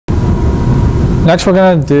Next, we're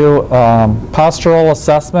going to do postural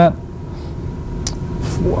assessment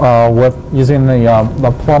with using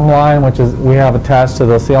the plumb line, which is we have attached to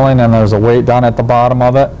the ceiling, and there's a weight down at the bottom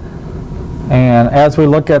of it. And as we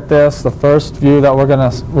look at this, the first view that we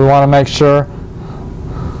want to make sure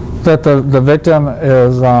that the victim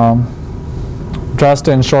is dressed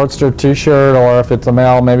in short-skirt t-shirt, or if it's a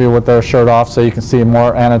male, maybe with their shirt off, so you can see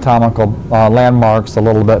more anatomical landmarks a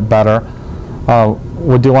little bit better.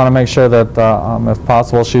 We do want to make sure that, if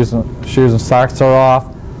possible, shoes and socks are off.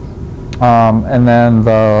 And then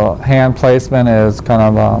the hand placement is kind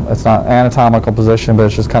of, it's not anatomical position, but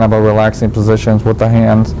it's just kind of a relaxing position with the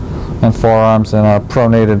hands and forearms in a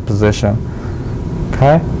pronated position.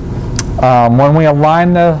 Okay? When we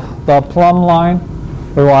align the plumb line,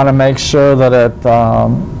 we want to make sure that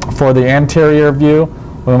for the anterior view,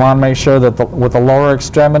 we want to make sure that with the lower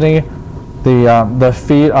extremity, the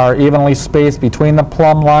feet are evenly spaced between the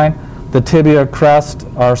plumb line. The tibia crest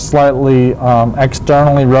are slightly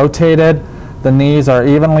externally rotated. The knees are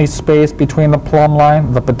evenly spaced between the plumb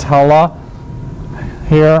line. The patella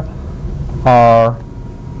here are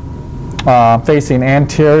facing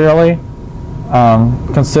anteriorly,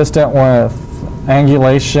 consistent with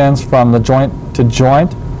angulations from the joint to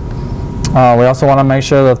joint. We also want to make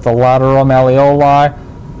sure that the lateral malleoli,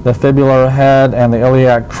 the fibular head, and the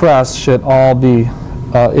iliac crest should all be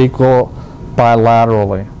equal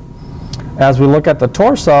bilaterally. As we look at the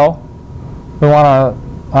torso, we want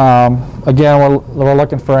to, again, we're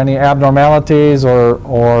looking for any abnormalities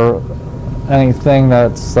or anything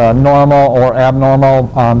that's normal or abnormal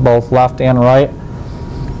on both left and right.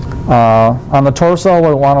 On the torso, what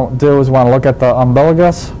we want to do is we want to look at the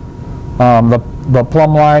umbilicus. The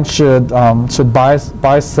plumb line should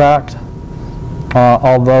bisect,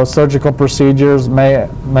 although surgical procedures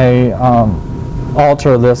may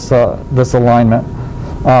alter this alignment.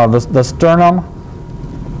 The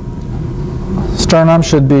sternum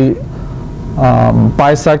should be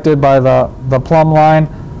bisected by the plumb line,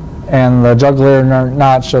 and the jugular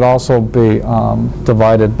knot should also be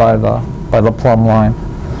divided by the plumb line.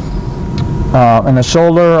 In the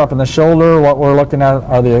shoulder, up in the shoulder, what we're looking at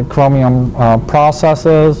are the acromion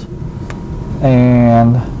processes,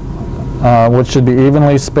 and which should be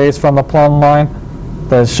evenly spaced from the plumb line.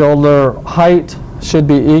 The shoulder height should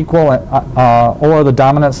be equal, or the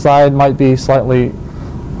dominant side might be slightly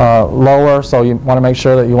lower, so you want to make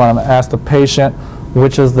sure that you want to ask the patient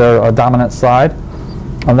which is their dominant side.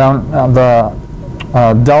 And then the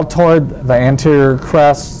deltoid, the anterior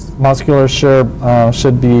crest musculature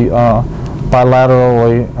should be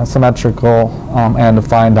bilaterally symmetrical and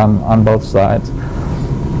defined on both sides.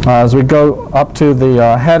 As we go up to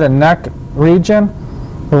the head and neck region,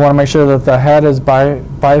 we want to make sure that the head is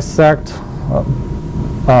bisect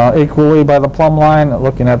equally by the plumb line,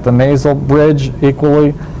 looking at the nasal bridge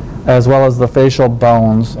equally, as well as the facial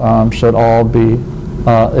bones should all be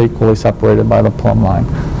equally separated by the plumb line.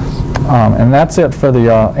 And that's it for the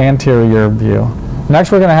anterior view.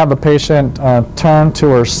 Next, we're going to have the patient turn to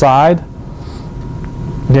her side.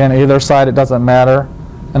 Again, either side, it doesn't matter.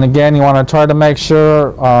 And again, you want to try to make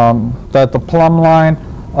sure that the plumb line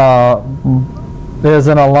is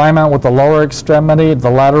in alignment with the lower extremity. The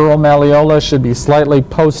lateral malleolus should be slightly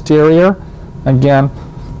posterior. Again,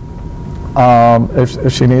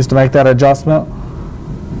 if she needs to make that adjustment.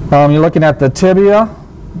 You're looking at the tibia,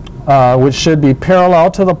 which should be parallel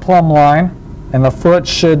to the plumb line, and the foot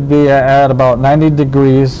should be at about 90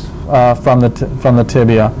 degrees from the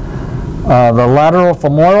tibia. The lateral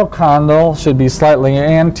femoral condyle should be slightly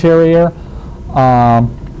anterior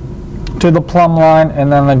to the plumb line,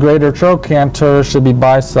 and then the greater trochanter should be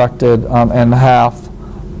bisected in half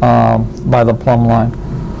by the plumb line.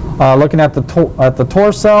 Looking at the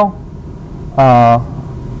torso,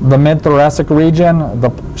 the mid-thoracic region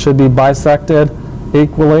should be bisected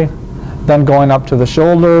equally. Then going up to the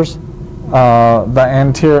shoulders, the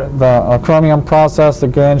acromion process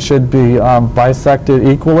again should be bisected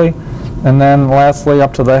equally. And then lastly,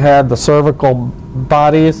 up to the head, the cervical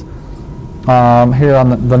bodies here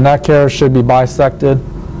on the neck hair should be bisected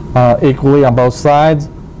equally on both sides.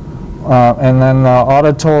 And then the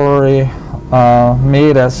auditory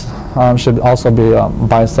meatus should also be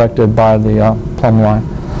bisected by the plumb line.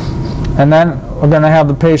 And then we're going to have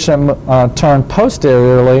the patient turn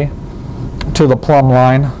posteriorly to the plumb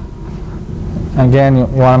line. Again, you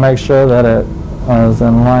want to make sure that it is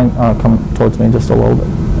in line. Come towards me just a little bit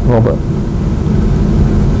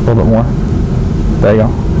more. There you go.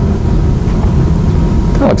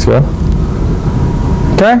 That looks good.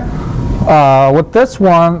 Okay. With this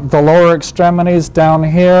one, the lower extremities down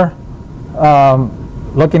here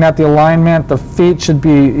Looking at the alignment, the feet should be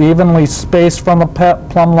evenly spaced from the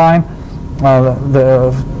plumb line.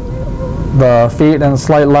 The feet in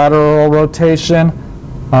slight lateral rotation.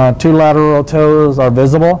 2 lateral toes are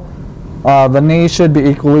visible. The knee should be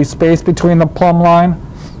equally spaced between the plumb line.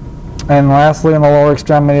 And lastly, in the lower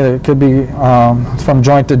extremity, it could be from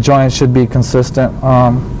joint to joint, should be consistent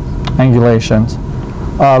angulations.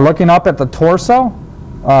 Looking up at the torso,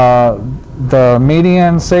 the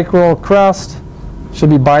median sacral crest should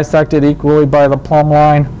be bisected equally by the plumb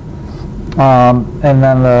line. And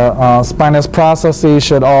then the spinous processes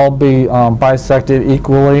should all be bisected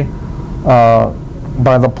equally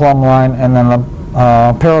by the plumb line. And then the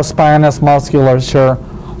paraspinous musculature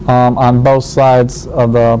on both sides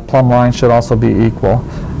of the plumb line should also be equal.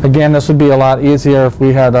 Again, this would be a lot easier if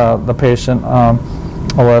we had the patient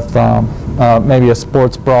with maybe a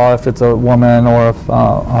sports bra if it's a woman, or if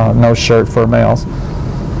no shirt for males.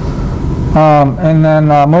 And then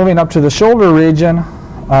moving up to the shoulder region,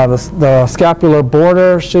 the scapular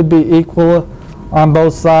border should be equal on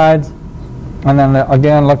both sides. And then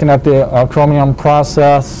again, looking at the acromion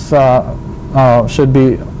process, should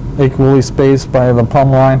be equally spaced by the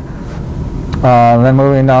plumb line. Then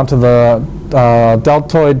moving down to the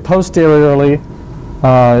deltoid posteriorly,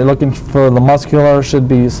 looking for the muscular should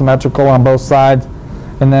be symmetrical on both sides,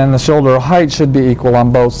 and then the shoulder height should be equal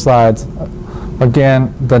on both sides.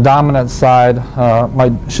 Again, the dominant side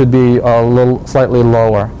should be a little slightly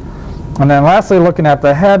lower. And then lastly, looking at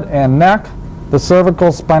the head and neck, the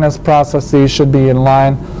cervical spinous processes should be in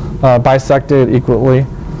line, bisected equally.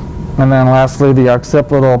 And then lastly, the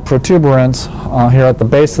occipital protuberance here at the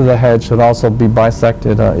base of the head should also be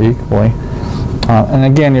bisected equally. And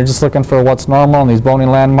again, you're just looking for what's normal in these bony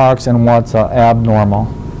landmarks and what's abnormal.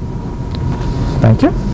 Thank you.